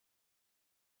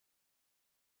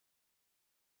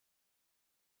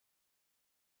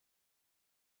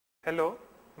Hello,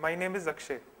 my name is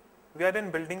Akshay. We are in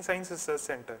Building Science Research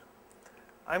Center.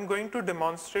 I am going to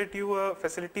demonstrate you a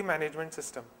facility management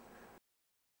system.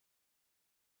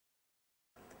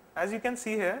 As you can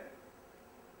see here,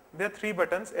 there are three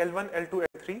buttons L1, L2,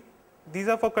 L3. These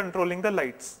are for controlling the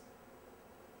lights.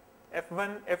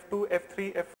 F1, F2,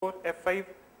 F3, F4, F5.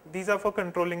 These are for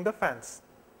controlling the fans.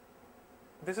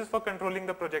 This is for controlling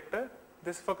the projector.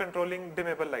 This is for controlling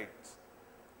dimmable lights.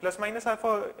 Plus minus are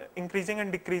for increasing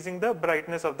and decreasing the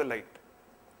brightness of the light.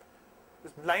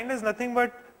 This blind is nothing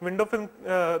but window film,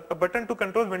 a button to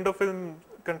control window film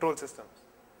control systems.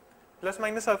 Plus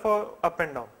minus are for up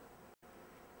and down.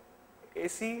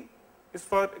 AC is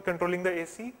for controlling the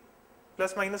AC.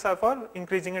 Plus minus are for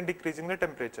increasing and decreasing the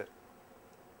temperature.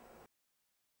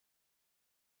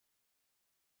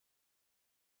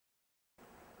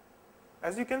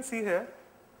 As you can see here,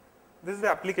 this is the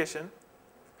application,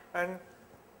 and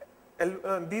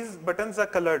these buttons are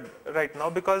colored right now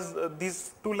because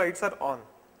these two lights are on.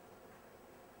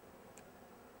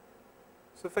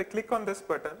 So if I click on this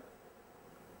button,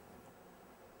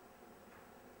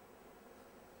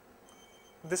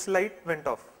 this light went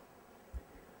off.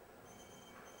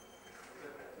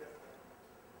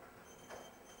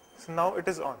 So now it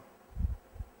is on.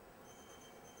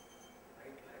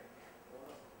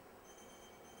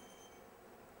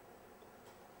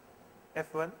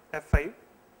 F1, F5.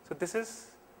 So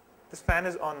this fan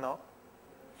is on now.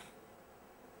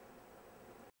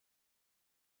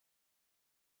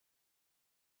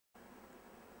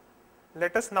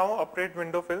 Let us now operate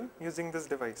window film using this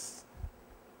device.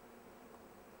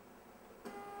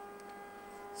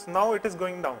 So now it is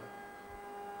going down.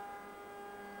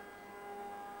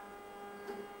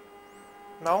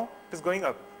 Now it is going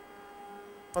up.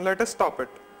 Now let us stop it.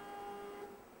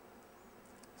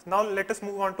 So now let us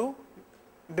move on to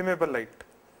dimmable light.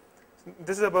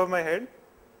 This is above my head.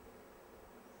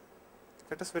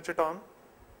 Let us switch it on.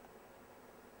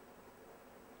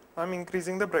 I am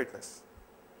increasing the brightness.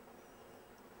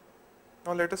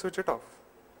 Now let us switch it off.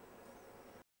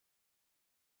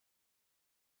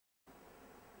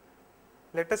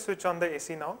 Let us switch on the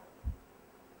AC now.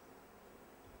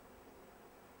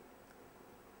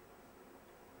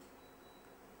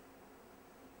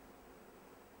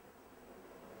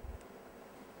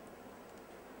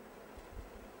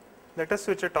 Let us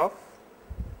switch it off.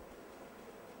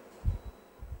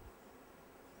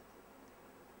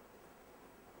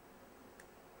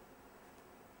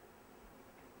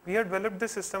 We have developed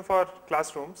this system for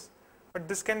classrooms, but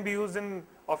this can be used in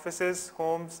offices,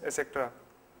 homes, etc.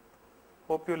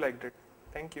 Hope you liked it.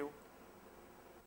 Thank you.